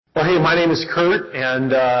Hey, my name is Kurt,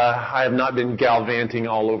 and I have not been gallivanting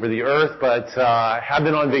all over the earth, but have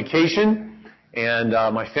been on vacation, and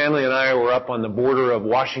my family and I were up on the border of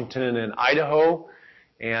Washington and Idaho,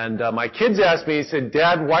 and my kids asked me, he said,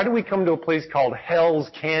 "Dad, why do we come to a place called Hell's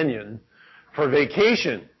Canyon for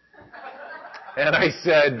vacation?" And I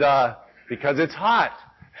said, because it's hot.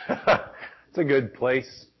 It's a good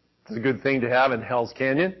place. It's a good thing to have in Hell's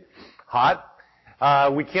Canyon. Hot.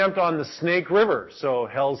 We camped on the Snake River. So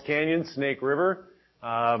Hell's Canyon, Snake River.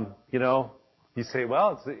 You say,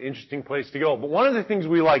 well, it's an interesting place to go. But one of the things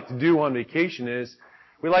we like to do on vacation is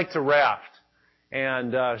we like to raft.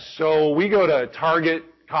 And so we go to Target,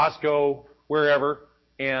 Costco, wherever,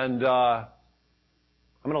 and I'm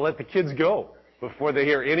going to let the kids go before they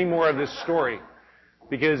hear any more of this story,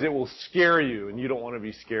 because it will scare you, and you don't want to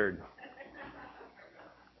be scared.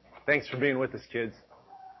 Thanks for being with us, kids.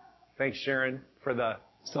 Thanks, Sharon, for the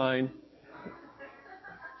sign.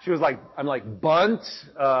 She was like, I'm like, bunt,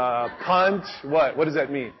 punt, what? What does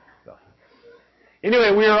that mean?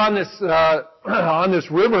 Anyway, we are on this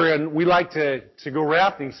river, and we like to go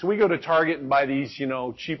rafting. So we go to Target and buy these,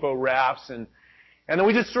 cheapo rafts, and then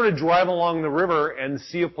we just sort of drive along the river and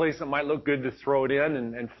see a place that might look good to throw it in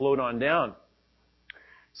and float on down.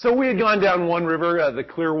 So we had gone down one river, the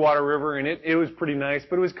Clearwater River, and it was pretty nice,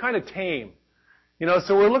 but it was kind of tame.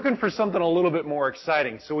 So we're looking for something a little bit more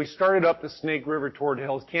exciting. So we started up the Snake River toward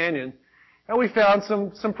Hell's Canyon, and we found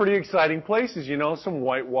some pretty exciting places, some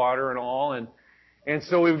white water and all. And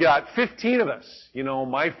so we've got 15 of us,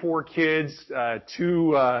 my 4 kids,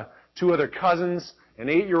 two other cousins, an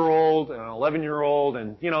 8-year-old, an 11-year-old,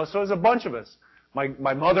 and, so it's a bunch of us.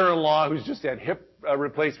 My mother-in-law, who's just had hip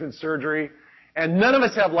replacement surgery, and none of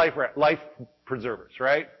us have life preservers,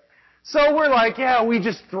 right? So we're like, yeah, we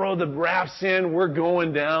just throw the rafts in, we're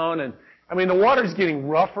going down, and the water's getting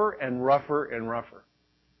rougher and rougher and rougher.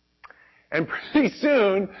 And pretty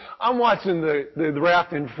soon, I'm watching the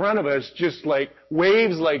raft in front of us just like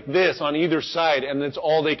waves like this on either side, and that's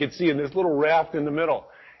all they could see, and this little raft in the middle.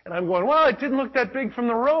 And I'm going, well, it didn't look that big from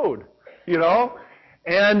the road,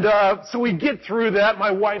 And so we get through that. My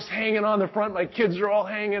wife's hanging on the front, my kids are all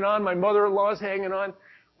hanging on, my mother-in-law's hanging on.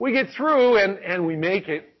 We get through, and we make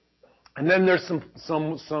it. And then there's some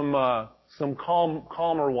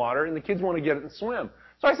calmer water, and the kids want to get it and swim.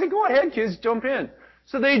 So I say, go ahead, kids, jump in.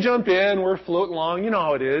 So they jump in, we're floating along, you know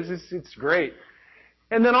how it is, it's great.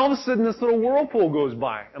 And then all of a sudden this little whirlpool goes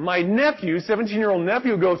by, and my nephew, 17-year-old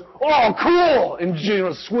nephew, goes, oh, cool, and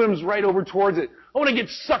swims right over towards it. I want to get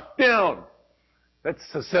sucked down. That's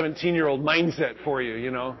a 17-year-old mindset for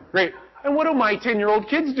you, Great. And what do my 10-year-old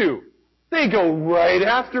kids do? They go right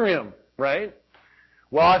after him, right?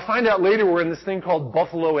 Well, I find out later we're in this thing called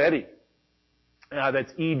Buffalo Eddy.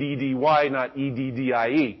 That's E-D-D-Y, not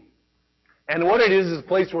E-D-D-I-E. And what it is a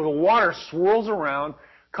place where the water swirls around,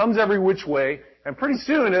 comes every which way, and pretty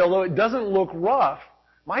soon, although it doesn't look rough,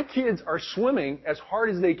 my kids are swimming as hard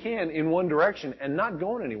as they can in one direction and not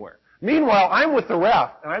going anywhere. Meanwhile, I'm with the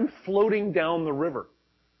raft, and I'm floating down the river,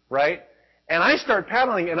 right? And I start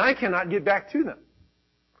paddling, and I cannot get back to them.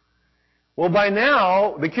 Well, by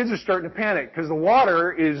now, the kids are starting to panic because the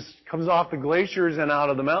water comes off the glaciers and out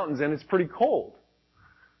of the mountains, and it's pretty cold.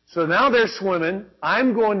 So now they're swimming.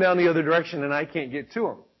 I'm going down the other direction, and I can't get to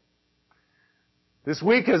them. This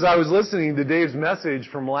week, as I was listening to Dave's message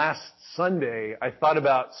from last Sunday, I thought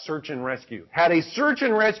about search and rescue. Had a search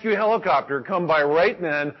and rescue helicopter come by right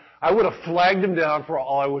then, I would have flagged him down for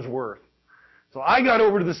all I was worth. So I got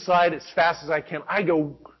over to the side as fast as I can. I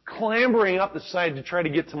go clambering up the side to try to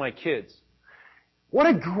get to my kids. What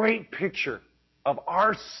a great picture of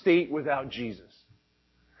our state without Jesus.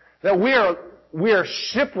 That we are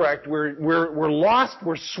shipwrecked, we're lost,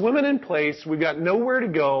 we're swimming in place, we've got nowhere to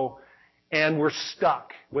go, and we're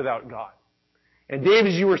stuck without God. And Dave,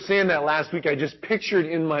 as you were saying that last week, I just pictured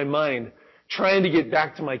in my mind trying to get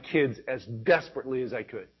back to my kids as desperately as I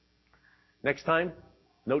could. Next time,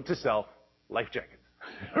 note to self, life jackets.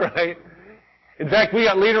 Right? In fact, we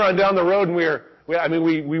got later on down the road and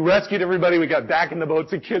we rescued everybody. We got back in the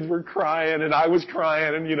boats. The kids were crying and I was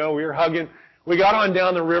crying and, we were hugging. We got on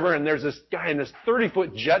down the river and there's this guy in this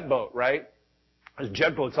 30-foot jet boat, right? There's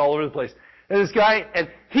jet boats all over the place. And this guy, and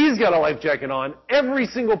he's got a life jacket on. Every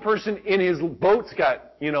single person in his boat's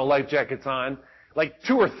got, life jackets on. Like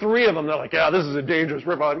 2 or 3 of them, they're like, yeah, this is a dangerous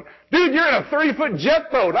river. Dude, you're in a 30-foot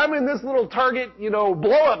jet boat. I'm in this little Target,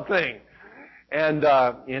 blow-up thing. And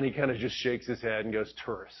he kind of just shakes his head and goes,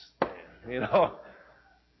 tourists,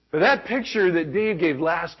 But that picture that Dave gave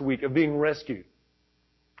last week of being rescued.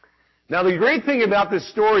 Now, the great thing about this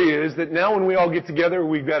story is that now when we all get together,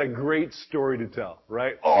 we've got a great story to tell,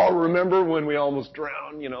 right? Oh, remember when we almost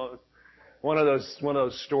drowned, one of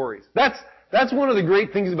those stories. That's one of the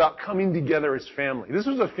great things about coming together as family. This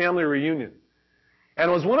was a family reunion.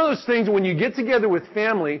 And it was one of those things when you get together with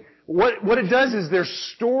family, what it does is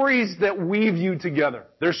there's stories that weave you together.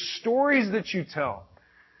 There's stories that you tell.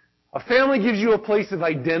 A family gives you a place of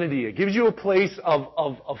identity. It gives you a place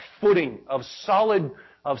of footing, of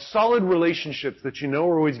solid relationships that you know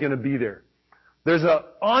are always going to be there. There's an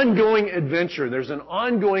ongoing adventure. There's an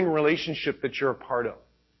ongoing relationship that you're a part of.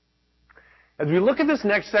 As we look at this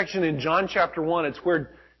next section in John chapter 1, it's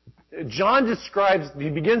where John he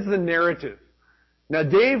begins the narrative. Now,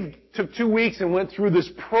 Dave took 2 weeks and went through this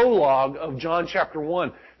prologue of John chapter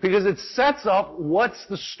 1 because it sets up what's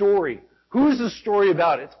the story. Who's the story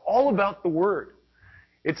about? It's all about the Word.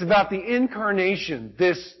 It's about the incarnation,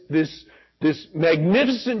 this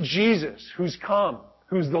magnificent Jesus who's come,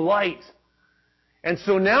 who's the light. And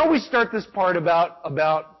so now we start this part about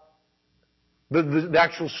the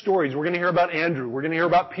actual stories. We're going to hear about Andrew. We're going to hear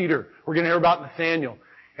about Peter. We're going to hear about Nathaniel.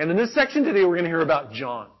 And in this section today, we're going to hear about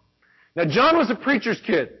John. Now, John was a preacher's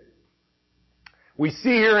kid. We see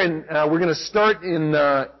here, we're going to start in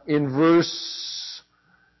verse,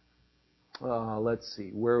 let's see,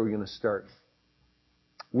 where are we going to start?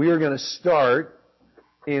 We are going to start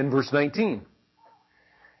in verse 19.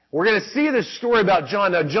 We're going to see this story about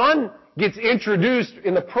John. Now, John gets introduced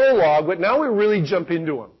in the prologue, but now we really jump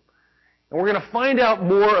into him. And we're going to find out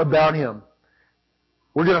more about him.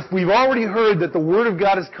 We've already heard that the Word of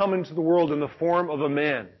God has come into the world in the form of a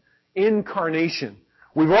man. Incarnation.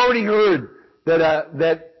 We've already heard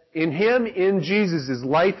that in Him, in Jesus, is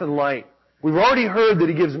life and light. We've already heard that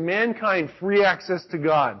He gives mankind free access to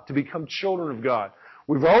God, to become children of God.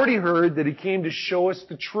 We've already heard that He came to show us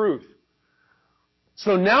the truth.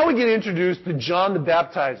 So now we get introduced to John the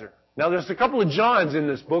Baptizer. Now there's a couple of Johns in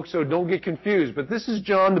this book, so don't get confused, but this is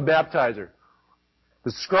John the Baptizer.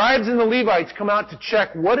 The scribes and the Levites come out to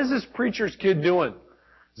check, what is this preacher's kid doing?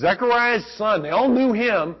 Zechariah's son. They all knew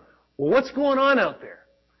him. Well, what's going on out there?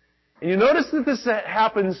 And you notice that this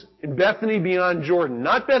happens in Bethany beyond Jordan.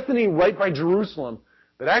 Not Bethany right by Jerusalem,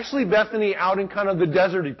 but actually Bethany out in kind of the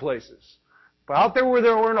deserty places. But out there where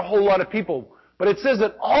there weren't a whole lot of people. But it says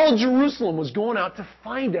that all Jerusalem was going out to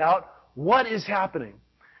find out what is happening.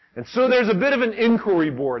 And so there's a bit of an inquiry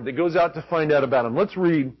board that goes out to find out about him. Let's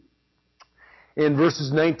read in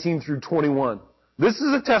verses 19 through 21. This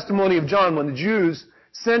is a testimony of John when the Jews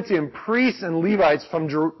sent him priests and Levites from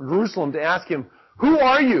Jerusalem to ask him, "Who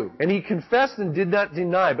are you?" And he confessed and did not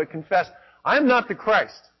deny, but confessed, "I am not the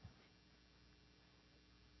Christ."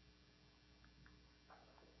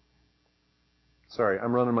 Sorry,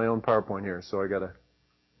 I'm running my own PowerPoint here, so I gotta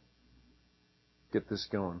get this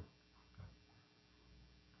going.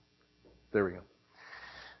 There we go.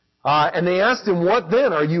 And they asked him, "What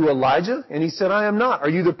then? Are you Elijah?" And he said, "I am not." "Are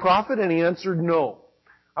you the prophet?" And he answered, "No."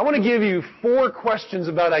 I want to give you 4 questions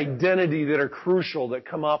about identity that are crucial that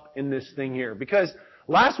come up in this thing here. Because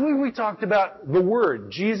last week we talked about the Word,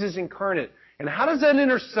 Jesus incarnate. And how does that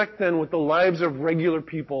intersect then with the lives of regular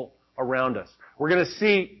people around us? We're going to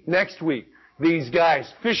see next week these guys,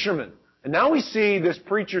 fishermen. And now we see this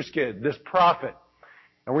preacher's kid, this prophet.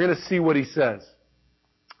 And we're going to see what he says.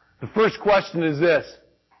 The first question is this: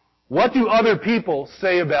 what do other people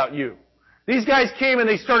say about you? These guys came and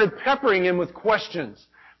they started peppering him with questions.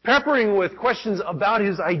 Peppering with questions about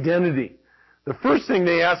his identity. The first thing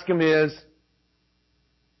they ask him is,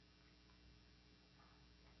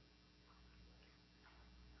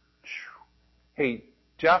 "Hey,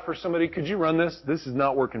 Jeff or somebody, could you run this? This is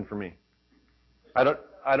not working for me.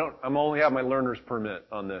 I'm only have my learner's permit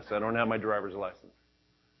on this. I don't have my driver's license."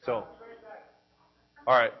 So,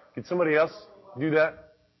 alright, could somebody else do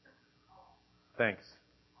that? Thanks.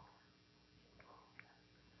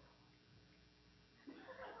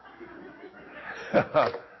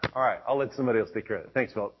 Alright, I'll let somebody else take care of it.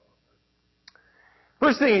 Thanks, Philip.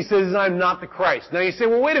 First thing he says is, "I'm not the Christ." Now you say,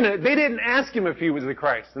 well, wait a minute, they didn't ask him if he was the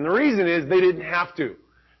Christ. And the reason is they didn't have to.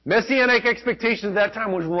 Messianic expectations at that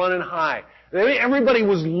time was running high. Everybody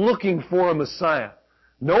was looking for a Messiah.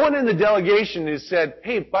 No one in the delegation has said,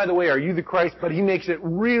 "Hey, by the way, are you the Christ?" But he makes it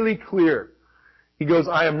really clear. He goes,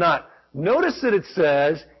 "I am not." Notice that it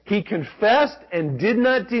says, he confessed and did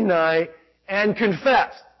not deny and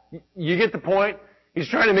confessed. You get the point? He's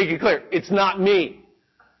trying to make it clear. It's not me.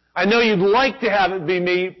 I know you'd like to have it be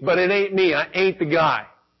me, but it ain't me. I ain't the guy.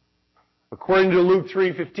 According to Luke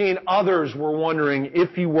 3:15, others were wondering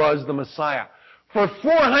if he was the Messiah. For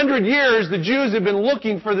 400 years, the Jews have been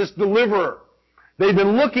looking for this deliverer. They've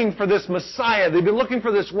been looking for this Messiah. They've been looking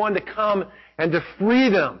for this one to come and to free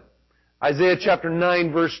them. Isaiah chapter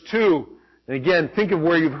 9 verse 2. And again, think of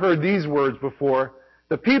where you've heard these words before.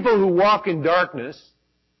 The people who walk in darkness,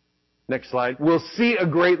 next slide, will see a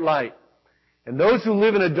great light. And those who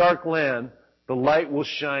live in a dark land, the light will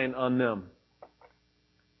shine on them.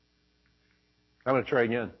 I'm going to try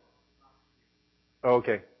again. Oh,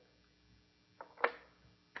 okay.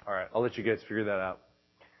 All right, I'll let you guys figure that out.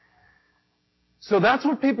 So that's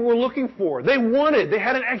what people were looking for. They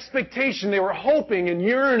had an expectation, they were hoping and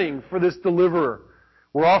yearning for this deliverer.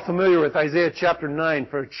 We're all familiar with Isaiah chapter 9.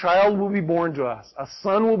 For a child will be born to us, a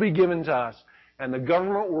son will be given to us, and the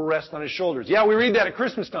government will rest on his shoulders. Yeah, we read that at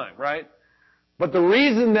Christmas time, right? But the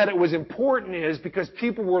reason that it was important is because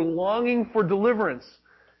people were longing for deliverance.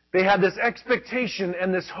 They had this expectation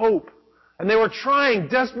and this hope. And they were trying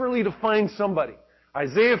desperately to find somebody.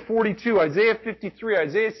 Isaiah 42, Isaiah 53,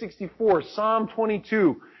 Isaiah 64, Psalm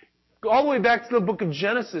 22, all the way back to the book of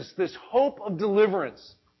Genesis, this hope of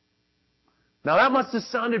deliverance. Now that must have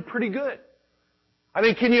sounded pretty good. I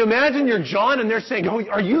mean, can you imagine you're John and they're saying, oh,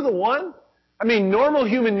 are you the one? I mean, normal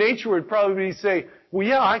human nature would probably say, well,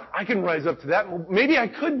 yeah, I can rise up to that. Well, maybe I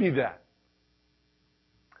could be that.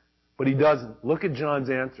 But he doesn't. Look at John's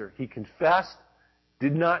answer. He confessed,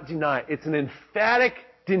 did not deny. It's an emphatic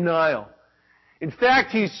denial. In fact,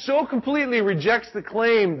 he so completely rejects the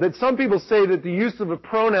claim that some people say that the use of a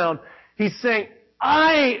pronoun, he's saying,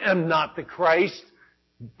 I am not the Christ,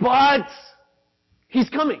 but he's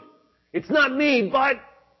coming. It's not me, but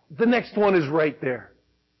the next one is right there.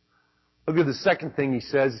 Look at the second thing he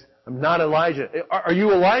says, I'm not Elijah. Are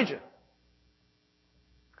you Elijah?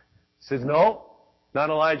 He says, no, not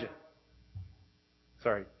Elijah.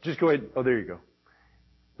 Sorry, just go ahead. Oh, there you go.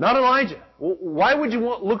 Not Elijah. Why would you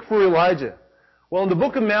look for Elijah? Well, in the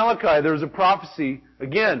book of Malachi, there was a prophecy,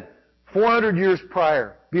 again, 400 years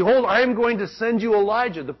prior. Behold, I am going to send you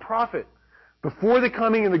Elijah, the prophet, before the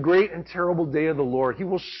coming of the great and terrible day of the Lord. He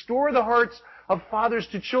will restore the hearts of fathers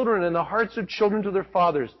to children and the hearts of children to their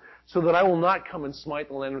fathers, so that I will not come and smite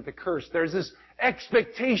the land with a curse. There's this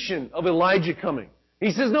expectation of Elijah coming.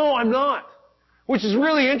 He says, no, I'm not. Which is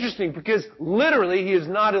really interesting because literally he is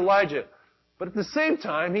not Elijah. But at the same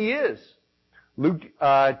time, he is. Luke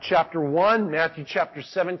chapter 1, Matthew chapter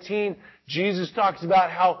 17, Jesus talks about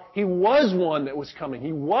how he was one that was coming.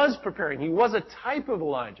 He was preparing. He was a type of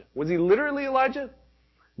Elijah. Was he literally Elijah?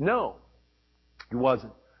 No, he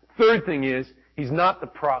wasn't. Third thing is, he's not the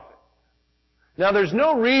prophet. Now there's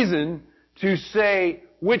no reason to say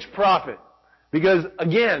which prophet. Because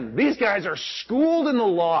again, these guys are schooled in the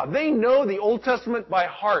law. They know the Old Testament by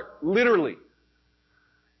heart, literally.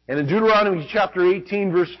 And in Deuteronomy chapter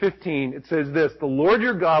 18 verse 15, it says this, the Lord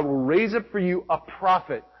your God will raise up for you a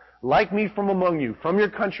prophet like me from among you, from your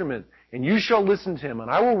countrymen, and you shall listen to him. And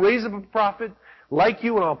I will raise up a prophet like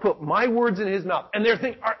you, and I'll put my words in his mouth. And they're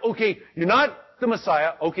thinking, okay, you're not the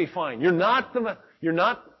Messiah. Okay, fine. You're not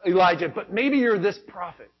Elijah, but maybe you're this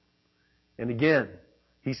prophet. And again,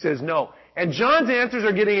 he says no. And John's answers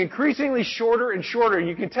are getting increasingly shorter and shorter.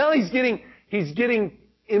 You can tell he's getting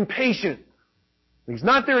impatient. He's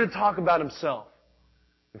not there to talk about himself.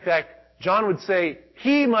 In fact, John would say,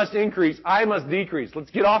 he must increase, I must decrease.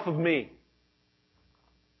 Let's get off of me.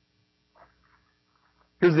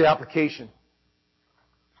 Here's the application.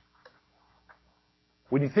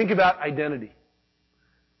 When you think about identity,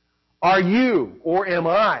 are you, or am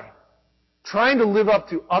I, trying to live up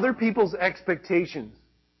to other people's expectations,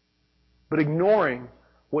 but ignoring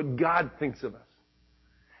what God thinks of us?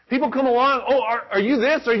 People come along, oh, are you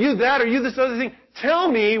this? Are you that? Are you this other thing?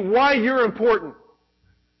 Tell me why you're important.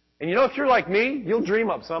 And you know, if you're like me, you'll dream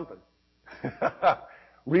up something.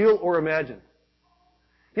 Real or imagined.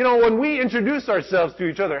 You know, when we introduce ourselves to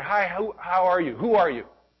each other, hi, how are you? Who are you?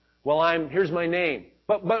 Well, here's my name.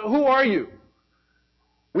 But who are you?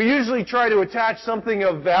 We usually try to attach something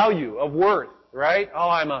of value, of worth, right? Oh,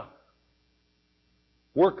 I'm a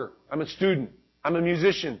worker. I'm a student. I'm a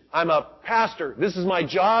musician. I'm a pastor. This is my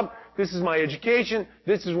job. This is my education.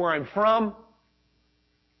 This is where I'm from.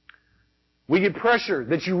 We get pressure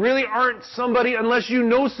that you really aren't somebody unless you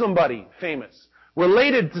know somebody famous,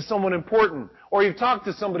 related to someone important, or you've talked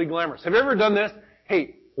to somebody glamorous. Have you ever done this?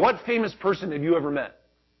 Hey, what famous person have you ever met?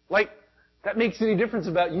 Like, that makes any difference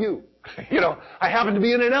about you. You know, I happened to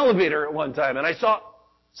be in an elevator at one time and I saw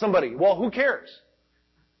somebody. Well, who cares?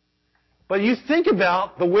 But you think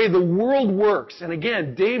about the way the world works, and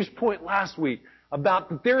again, Dave's point last week about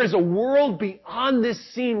that there is a world beyond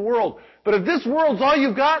this seen world. But if this world's all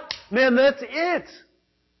you've got, man, that's it.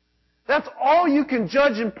 That's all you can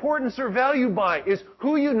judge importance or value by, is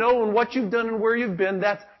who you know and what you've done and where you've been.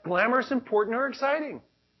 That's glamorous, important, or exciting.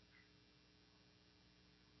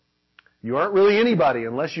 You aren't really anybody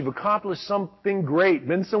unless you've accomplished something great,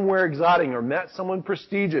 been somewhere exciting, or met someone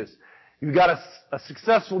prestigious. You've got a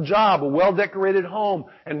successful job, a well-decorated home,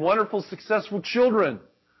 and wonderful, successful children.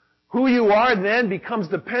 Who you are then becomes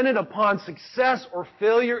dependent upon success or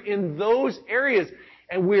failure in those areas.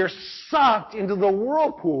 And we are sucked into the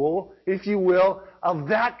whirlpool, if you will, of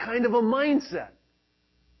that kind of a mindset.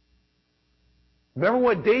 Remember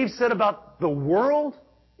what Dave said about the world?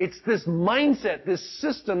 It's this mindset, this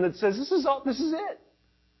system that says, this is it.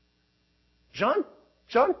 John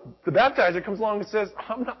the baptizer comes along and says,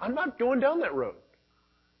 I'm not going down that road.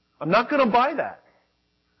 I'm not going to buy that.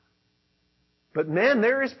 But man,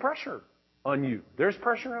 there is pressure on you. There's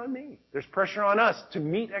pressure on me. There's pressure on us to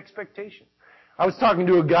meet expectations. I was talking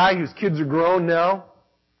to a guy whose kids are grown now,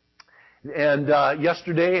 and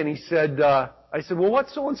yesterday, and he said, I said, well,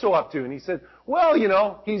 what's so-and-so up to? And he said,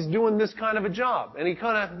 well, he's doing this kind of a job. And he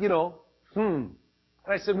kind of, And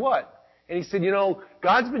I said, what? And he said,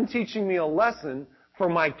 God's been teaching me a lesson for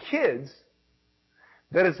my kids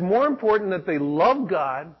that it's more important that they love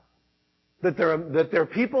God, that they're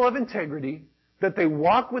people of integrity, that they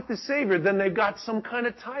walk with the Savior than they've got some kind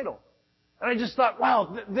of title. And I just thought,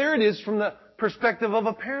 wow, there it is from the perspective of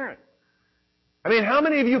a parent. I mean, how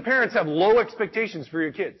many of you parents have low expectations for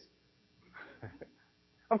your kids?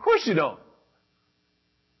 Of course you don't.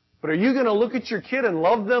 But are you going to look at your kid and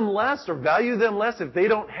love them less or value them less if they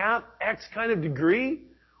don't have X kind of degree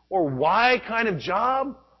or Y kind of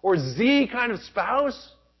job or Z kind of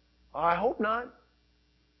spouse? I hope not.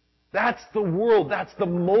 That's the world. That's the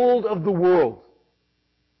mold of the world.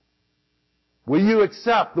 Will you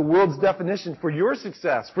accept the world's definition for your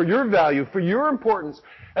success, for your value, for your importance,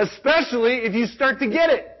 especially if you start to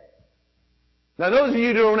get it? Now, those of you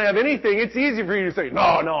who don't have anything, it's easy for you to say, no,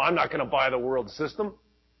 I'm not going to buy the world system.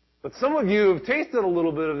 But some of you have tasted a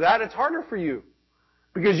little bit of that. It's harder for you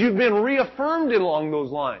because you've been reaffirmed along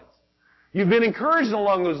those lines. You've been encouraged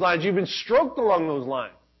along those lines. You've been stroked along those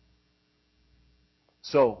lines.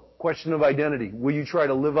 So, question of identity. Will you try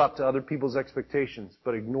to live up to other people's expectations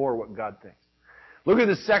but ignore what God thinks? Look at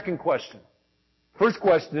the second question. First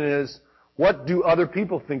question is, what do other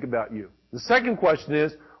people think about you? The second question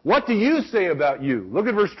is, what do you say about you? Look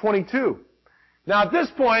at verse 22. Now at this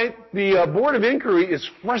point, the board of inquiry is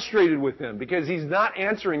frustrated with him because he's not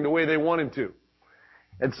answering the way they want him to.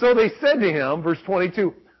 And so they said to him, verse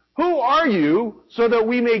 22, who are you so that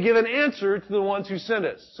we may give an answer to the ones who sent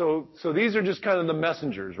us? So these are just kind of the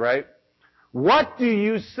messengers, right? What do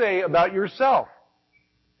you say about yourself?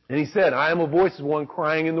 And he said, I am a voice of one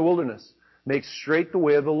crying in the wilderness. Make straight the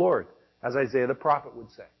way of the Lord, as Isaiah the prophet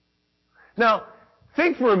would say. Now,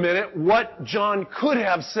 think for a minute what John could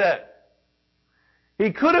have said.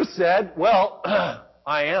 He could have said, well,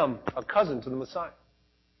 I am a cousin to the Messiah.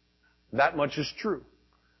 That much is true.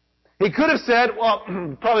 He could have said, well,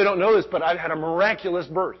 you probably don't know this, but I've had a miraculous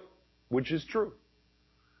birth, which is true.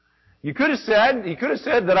 He could have said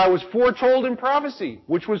that I was foretold in prophecy,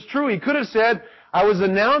 which was true. He could have said,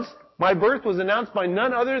 my birth was announced by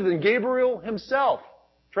none other than Gabriel himself.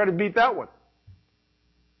 Try to beat that one.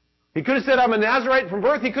 He could have said, I'm a Nazarite from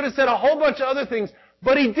birth. He could have said a whole bunch of other things,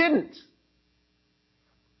 but he didn't.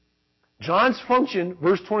 John's function,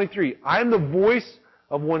 verse 23, I am the voice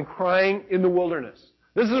of one crying in the wilderness.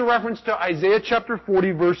 This is a reference to Isaiah chapter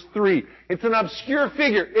 40, verse 3. It's an obscure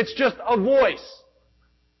figure. It's just a voice.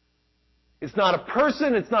 It's not a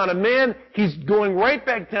person. It's not a man. He's going right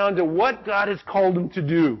back down to what God has called him to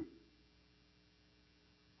do.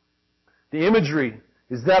 The imagery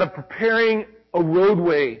is that of preparing a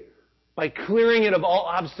roadway by clearing it of all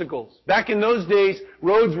obstacles. Back in those days,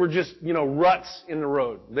 roads were just, ruts in the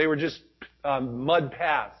road. They were just mud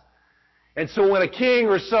paths. And so when a king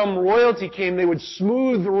or some royalty came, they would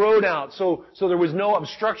smooth the road out so there was no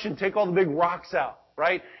obstruction, take all the big rocks out,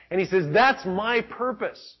 right? And he says, that's my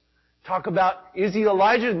purpose. Talk about, is he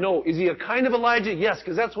Elijah? No. Is he a kind of Elijah? Yes,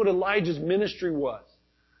 because that's what Elijah's ministry was.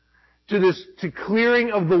 To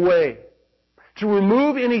clearing of the way. To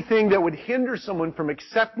remove anything that would hinder someone from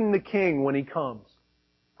accepting the king when he comes.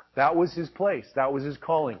 That was his place. That was his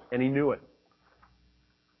calling. And he knew it.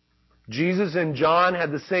 Jesus and John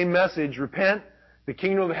had the same message. Repent. The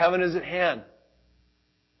kingdom of heaven is at hand.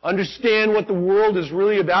 Understand what the world is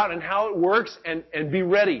really about and how it works and be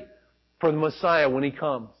ready for the Messiah when he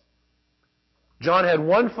comes. John had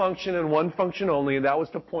one function and one function only, and that was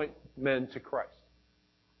to point men to Christ.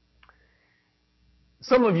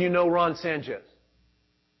 Some of you know Ron Sanchez.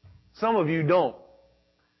 Some of you don't.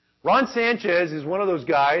 Ron Sanchez is one of those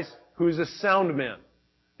guys who's a sound man.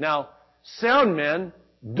 Now, sound men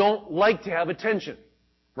don't like to have attention.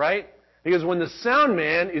 right? Because when the sound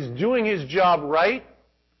man is doing his job right,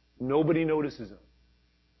 nobody notices him,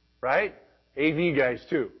 right? AV guys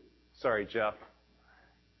too. Sorry, Jeff.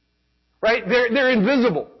 Right? They're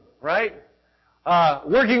invisible, right?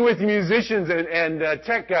 Working with musicians and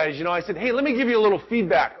tech guys, I said, hey, let me give you a little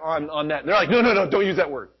feedback on that. And they're like, no, don't use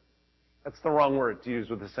that word. That's the wrong word to use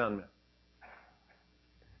with the sound man.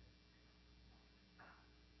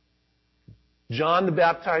 John the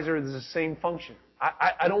Baptizer is the same function.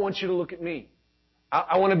 I don't want you to look at me.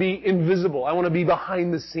 I want to be invisible. I want to be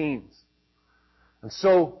behind the scenes. And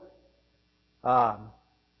so, John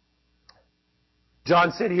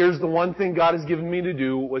said, here's the one thing God has given me to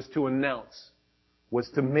do was to announce, was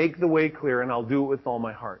to make the way clear, and I'll do it with all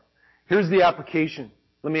my heart. Here's the application.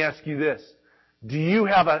 Let me ask you this. Do you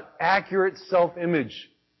have an accurate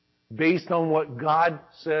self-image based on what God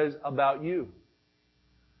says about you?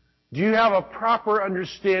 Do you have a proper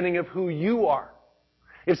understanding of who you are?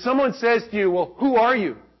 If someone says to you, well, who are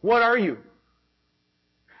you? What are you?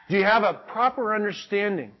 Do you have a proper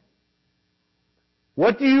understanding?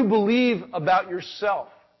 What do you believe about yourself?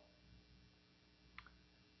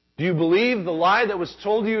 Do you believe the lie that was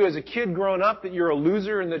told you as a kid growing up that you're a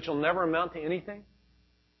loser and that you'll never amount to anything?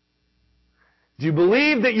 Do you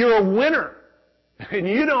believe that you're a winner and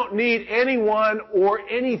you don't need anyone or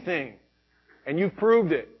anything and you've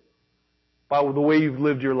proved it by the way you've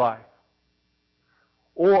lived your life?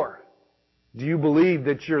 Or do you believe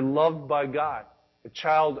that you're loved by God, a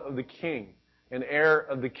child of the King, an heir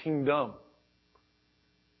of the kingdom?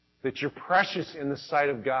 That you're precious in the sight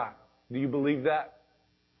of God? Do you believe that?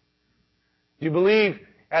 Do you believe,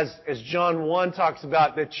 as John 1 talks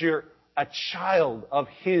about, that you're a child of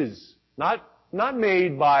His, not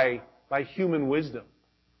made by human wisdom,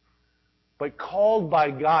 but called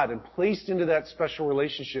by God and placed into that special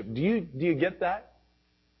relationship? Do you get that?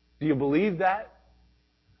 Do you believe that?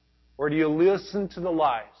 Or do you listen to the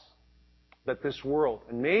lies that this world,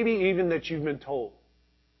 and maybe even that you've been told?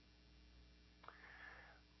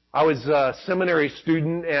 I was a seminary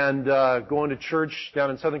student and going to church down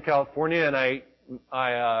in Southern California, and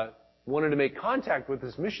I wanted to make contact with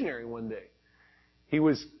this missionary one day. He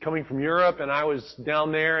was coming from Europe, and I was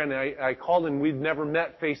down there, and I called him. We'd never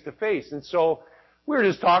met face to face, and so we were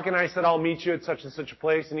just talking. I said, "I'll meet you at such and such a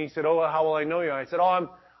place," and he said, "Oh, how will I know you?" I said, "Oh,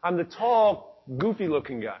 I'm the tall,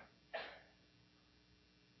 goofy-looking guy."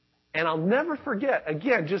 And I'll never forget,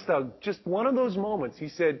 again, just one of those moments. He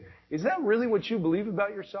said, "Is that really what you believe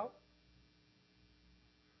about yourself?"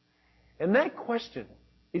 And that question,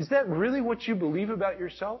 is that really what you believe about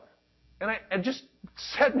yourself? And it just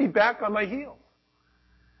set me back on my heels.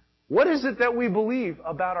 What is it that we believe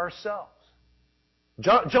about ourselves?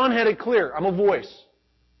 John had it clear. I'm a voice.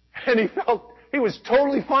 And he was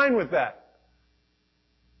totally fine with that.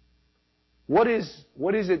 What is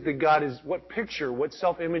it that God is, what picture, what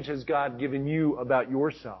self-image has God given you about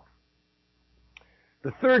yourself?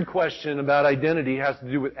 The third question about identity has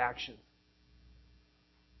to do with actions.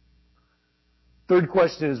 Third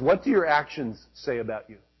question is, what do your actions say about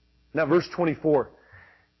you? Now, verse 24.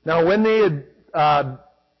 Now, when they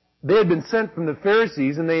had been sent from the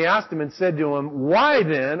Pharisees, and they asked him and said to him, "Why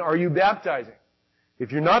then are you baptizing,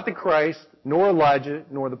 if you're not the Christ, nor Elijah,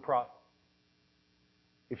 nor the prophet?"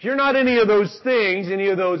 If you're not any of those things, any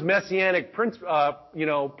of those messianic,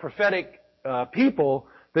 prophetic people,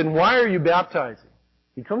 then why are you baptizing?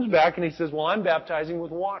 He comes back and he says, "Well, I'm baptizing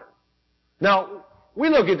with water." Now, we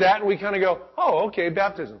look at that and we kind of go, "Oh, okay,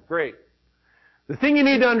 baptism, great." The thing you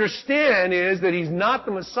need to understand is that He's not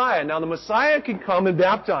the Messiah. Now, the Messiah can come and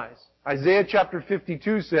baptize. Isaiah chapter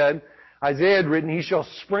 52 said, Isaiah had written, "He shall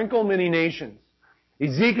sprinkle many nations."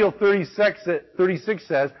 Ezekiel 36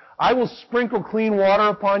 says, "I will sprinkle clean water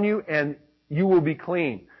upon you, and you will be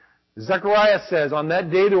clean." Zechariah says, "On that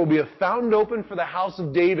day there will be a fountain open for the house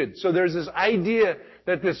of David." So there's this idea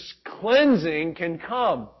that this cleansing can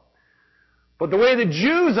come. But the way the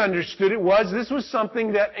Jews understood it was this was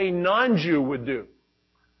something that a non-Jew would do.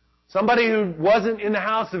 Somebody who wasn't in the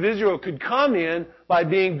house of Israel could come in by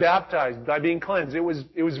being baptized, by being cleansed. It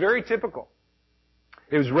was very typical.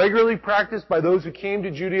 It was regularly practiced by those who came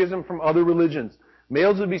to Judaism from other religions.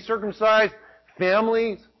 Males would be circumcised,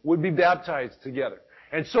 families would be baptized together.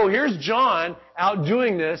 And so here's John out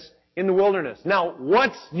doing this in the wilderness. Now,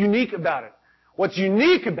 what's unique about it? What's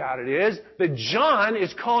unique about it is that John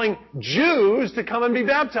is calling Jews to come and be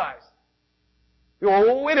baptized. You go,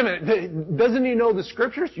 well, wait a minute. Doesn't he know the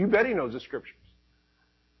Scriptures? You bet he knows the Scriptures.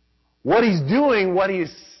 What he's doing, what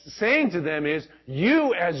he's saying to them is,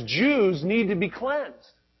 you as Jews need to be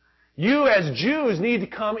cleansed. You as Jews need to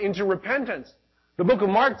come into repentance. The book of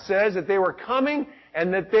Mark says that they were coming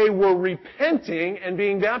and that they were repenting and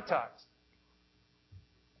being baptized.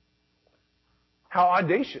 How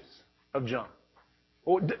audacious of John.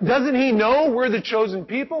 Well, doesn't he know we're the chosen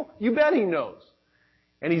people? You bet he knows.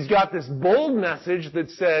 And he's got this bold message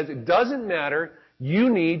that says it doesn't matter,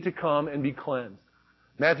 you need to come and be cleansed.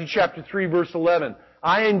 Matthew chapter 3 verse 11.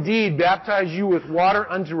 I indeed baptize you with water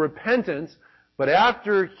unto repentance, but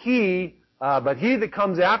he that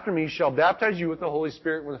comes after me shall baptize you with the Holy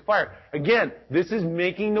Spirit and with fire. Again, this is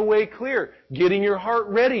making the way clear, getting your heart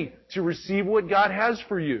ready to receive what God has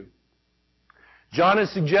for you. John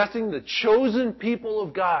is suggesting the chosen people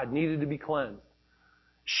of God needed to be cleansed.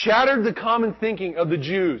 Shattered the common thinking of the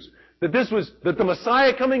Jews that the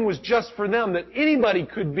Messiah coming was just for them, that anybody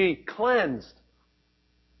could be cleansed.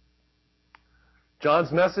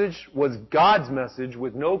 John's message was God's message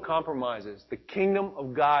with no compromises. The kingdom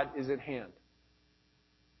of God is at hand.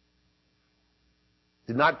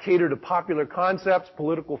 Did not cater to popular concepts,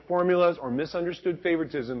 political formulas, or misunderstood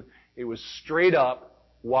favoritism. It was straight up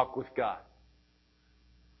walk with God.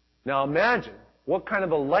 Now imagine what kind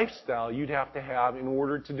of a lifestyle you'd have to have in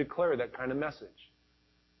order to declare that kind of message.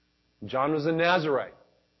 John was a Nazirite.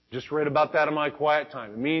 Just read about that in my quiet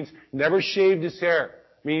time. It means never shaved his hair.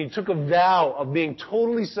 I mean, he took a vow of being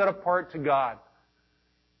totally set apart to God.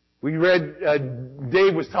 We read,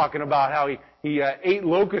 Dave was talking about how he ate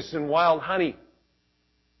locusts and wild honey.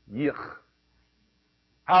 Yuck.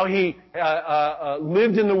 How he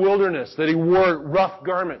lived in the wilderness, that he wore rough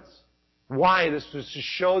garments. Why? This was to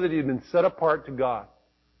show that he had been set apart to God.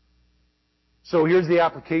 So here's the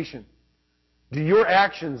application. Do your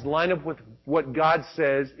actions line up with what God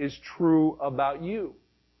says is true about you?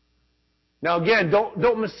 Now again,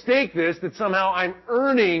 don't mistake this that somehow I'm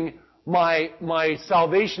earning my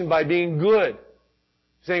salvation by being good.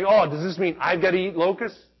 Saying, oh, does this mean I've got to eat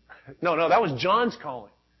locusts? No, that was John's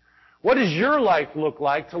calling. What does your life look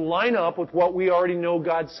like to line up with what we already know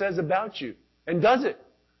God says about you? And does it?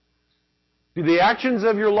 Do the actions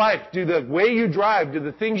of your life, do the way you drive, do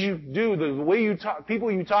the things you do, the way you talk,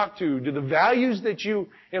 people you talk to, do the values that you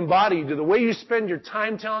embody, do the way you spend your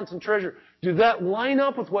time, talents, and treasure, do that line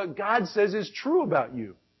up with what God says is true about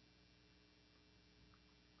you?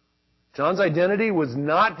 John's identity was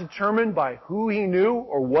not determined by who he knew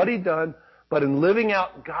or what he'd done, but in living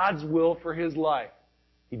out God's will for his life.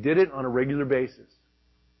 He did it on a regular basis.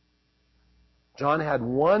 John had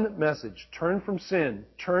one message: turn from sin,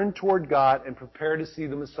 turn toward God, and prepare to see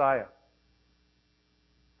the Messiah.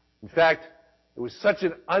 In fact, it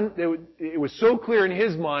was so clear in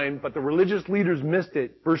his mind, but the religious leaders missed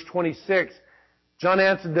it. Verse 26, John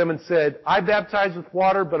answered them and said, I baptize with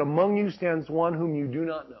water, but among you stands one whom you do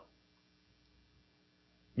not know.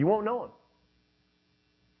 You won't know him.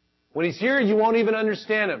 When he's here, you won't even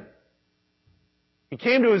understand him. He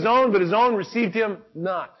came to his own, but his own received him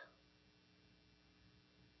not.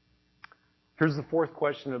 Here's the fourth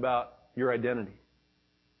question about your identity.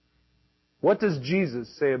 What does Jesus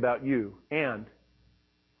say about you? And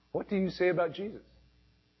what do you say about Jesus?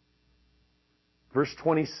 Verse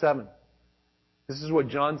 27. This is what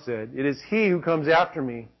John said. It is he who comes after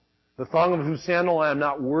me, the thong of whose sandal I am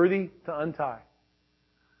not worthy to untie.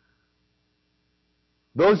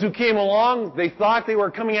 Those who came along, they thought they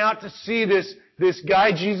were coming out to see this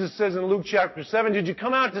guy Jesus says in Luke chapter 7. Did you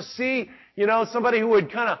come out to see, somebody who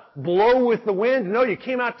would kind of blow with the wind? No, you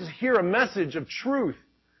came out to hear a message of truth.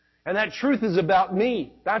 And that truth is about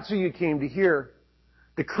me. That's who you came to hear.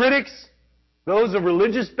 The critics, those of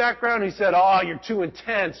religious background, who said, oh, you're too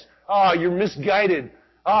intense. Oh, you're misguided.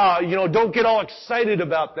 Oh, don't get all excited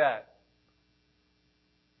about that.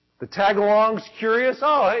 The tag-alongs, curious.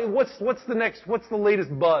 Oh, hey, what's the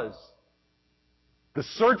latest buzz? The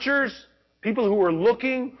searchers, people who were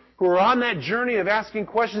looking, who were on that journey of asking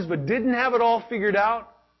questions but didn't have it all figured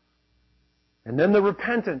out. And then the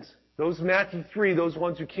repentant, those Matthew 3, those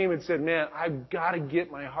ones who came and said, man, I've got to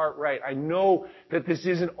get my heart right. I know that this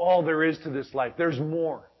isn't all there is to this life. There's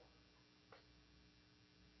more.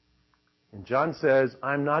 And John says,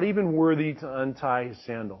 I'm not even worthy to untie his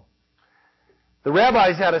sandal. The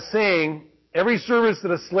rabbis had a saying, every service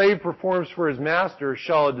that a slave performs for his master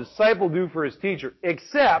shall a disciple do for his teacher,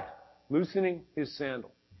 except loosening his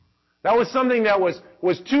sandal. That was something that was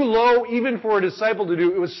too low even for a disciple to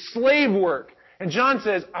do. It was slave work. And John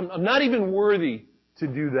says, I'm not even worthy to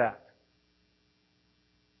do that.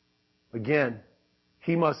 Again,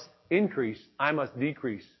 he must increase, I must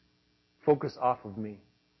decrease. Focus off of me.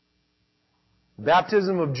 The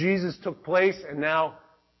baptism of Jesus took place, and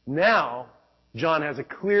now John has a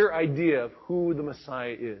clear idea of who the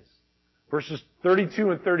Messiah is. Verses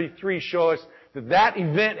 32 and 33 show us that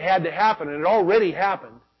event had to happen, and it already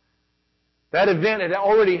happened. That event had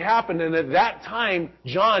already happened, and at that time,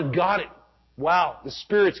 John got it. Wow, the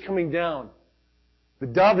Spirit's coming down. The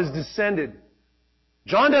dove has descended.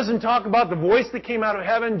 John doesn't talk about the voice that came out of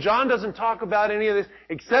heaven. John doesn't talk about any of this,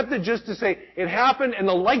 except that just to say, it happened and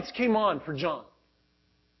the lights came on for John.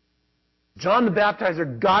 John the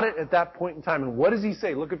Baptizer got it at that point in time. And what does he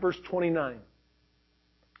say? Look at verse 29.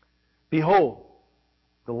 Behold,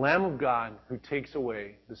 the Lamb of God who takes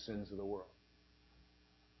away the sins of the world.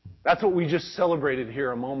 That's what we just celebrated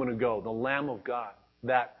here a moment ago. The Lamb of God.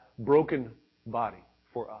 That broken body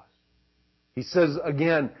for us. He says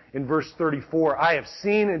again in verse 34, I have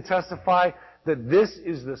seen and testify that this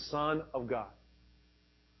is the Son of God.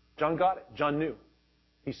 John got it. John knew.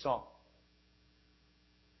 He saw.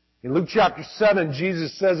 In Luke chapter 7,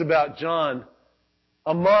 Jesus says about John,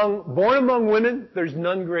 born among women, there's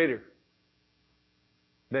none greater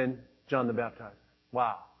than John the Baptizer.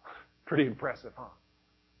 Wow. Pretty impressive, huh?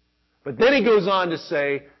 But then he goes on to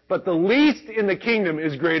say, but the least in the kingdom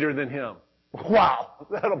is greater than him. Wow.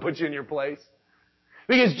 That'll put you in your place.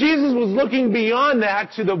 Because Jesus was looking beyond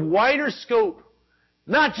that to the wider scope.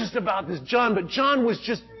 Not just about this John, but John was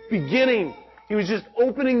just beginning. He was just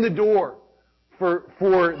opening the door for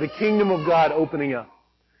the kingdom of God opening up.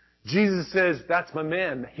 Jesus says, that's my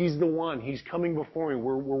man. He's the one. He's coming before me.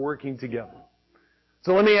 We're working together.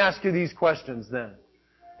 So let me ask you these questions then.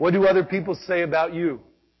 What do other people say about you?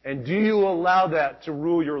 And do you allow that to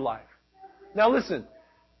rule your life? Now listen.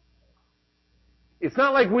 It's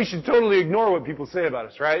not like we should totally ignore what people say about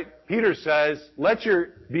us, right? Peter says, let your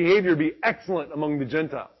behavior be excellent among the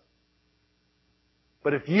Gentiles.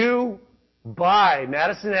 But if you buy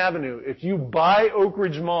Madison Avenue, if you buy Oak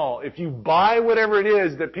Ridge Mall, if you buy whatever it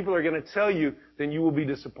is that people are going to tell you, then you will be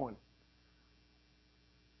disappointed.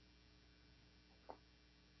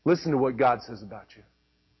 Listen to what God says about you.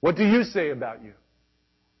 What do you say about you?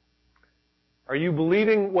 Are you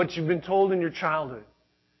believing what you've been told in your childhood?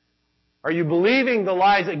 Are you believing the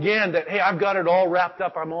lies again that, hey, I've got it all wrapped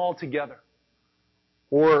up, I'm all together?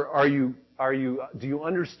 Or do you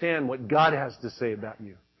understand what God has to say about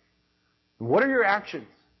you? And what are your actions?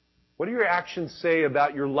 What do your actions say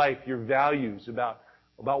about your life, your values, about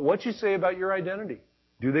what you say about your identity?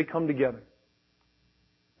 Do they come together?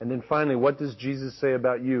 And then finally, what does Jesus say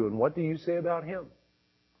about you? And what do you say about Him?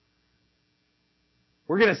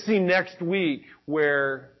 We're going to see next week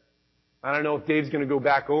where, I don't know if Dave's going to go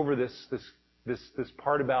back over this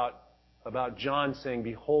part about John saying,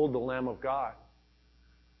 behold the Lamb of God.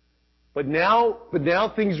 But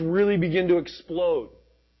now things really begin to explode.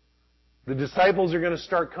 The disciples are going to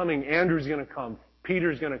start coming. Andrew's going to come.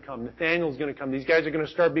 Peter's going to come. Nathaniel's going to come. These guys are going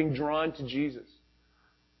to start being drawn to Jesus.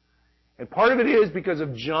 And part of it is because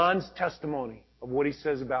of John's testimony of what he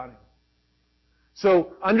says about Him.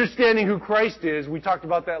 So understanding who Christ is, we talked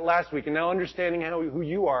about that last week, and now understanding who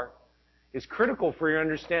you are is critical for your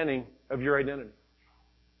understanding of your identity.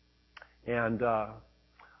 And I'd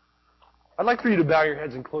like for you to bow your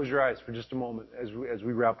heads and close your eyes for just a moment as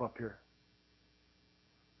we wrap up here.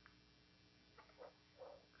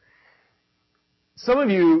 Some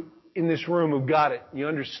of you in this room have got it. You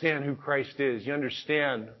understand who Christ is. You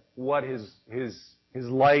understand what His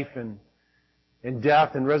life and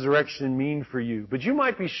death and resurrection mean for you. But you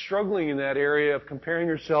might be struggling in that area of comparing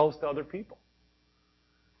yourselves to other people.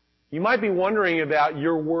 You might be wondering about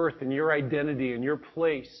your worth and your identity and your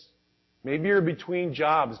place. Maybe you're between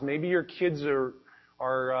jobs. Maybe your kids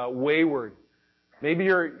are wayward. Maybe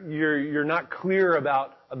you're not clear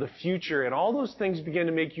about the future, and all those things begin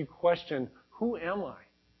to make you question, who am I?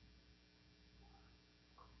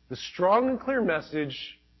 The strong and clear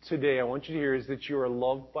message today I want you to hear is that you are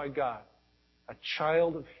loved by God, a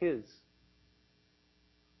child of His.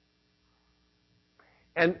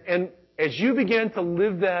 And as you begin to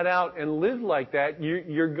live that out and live like that,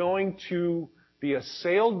 you're going to be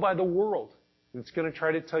assailed by the world. It's going to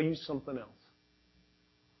try to tell you something else.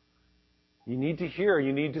 You need to hear,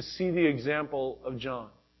 you need to see the example of John,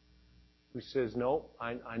 who says, no,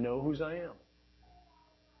 I know whose I am.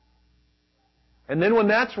 And then when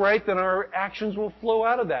that's right, then our actions will flow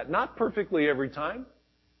out of that. Not perfectly every time.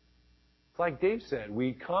 It's like Dave said,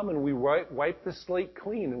 we come and we wipe the slate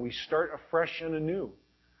clean and we start afresh and anew.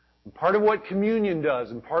 And part of what communion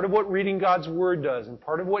does, and part of what reading God's Word does, and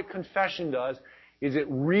part of what confession does, is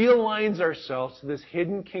it realigns ourselves to this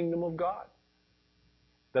hidden kingdom of God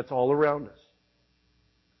that's all around us.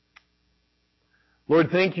 Lord,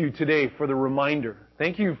 thank you today for the reminder.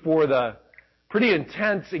 Thank you for the pretty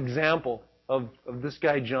intense example of this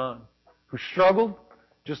guy John, who struggled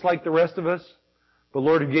just like the rest of us, but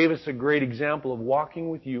Lord, who gave us a great example of walking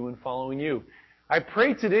with you and following you. I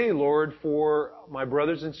pray today, Lord, for my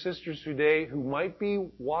brothers and sisters today who might be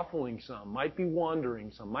waffling some, might be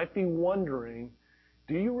wandering some, might be wondering,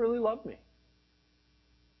 do you really love me?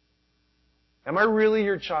 Am I really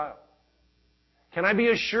your child? Can I be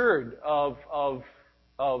assured of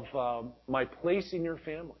my place in your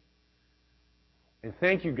family? And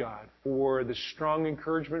thank you, God, for the strong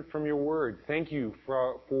encouragement from your word. Thank you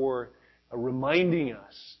for reminding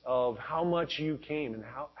us of how much you came and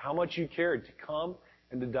how much you cared to come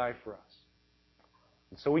and to die for us.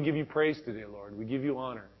 And so we give you praise today, Lord. We give you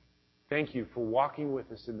honor. Thank you for walking with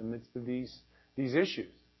us in the midst of these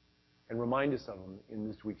issues and remind us of them in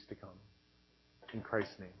these weeks to come. In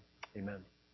Christ's name, amen.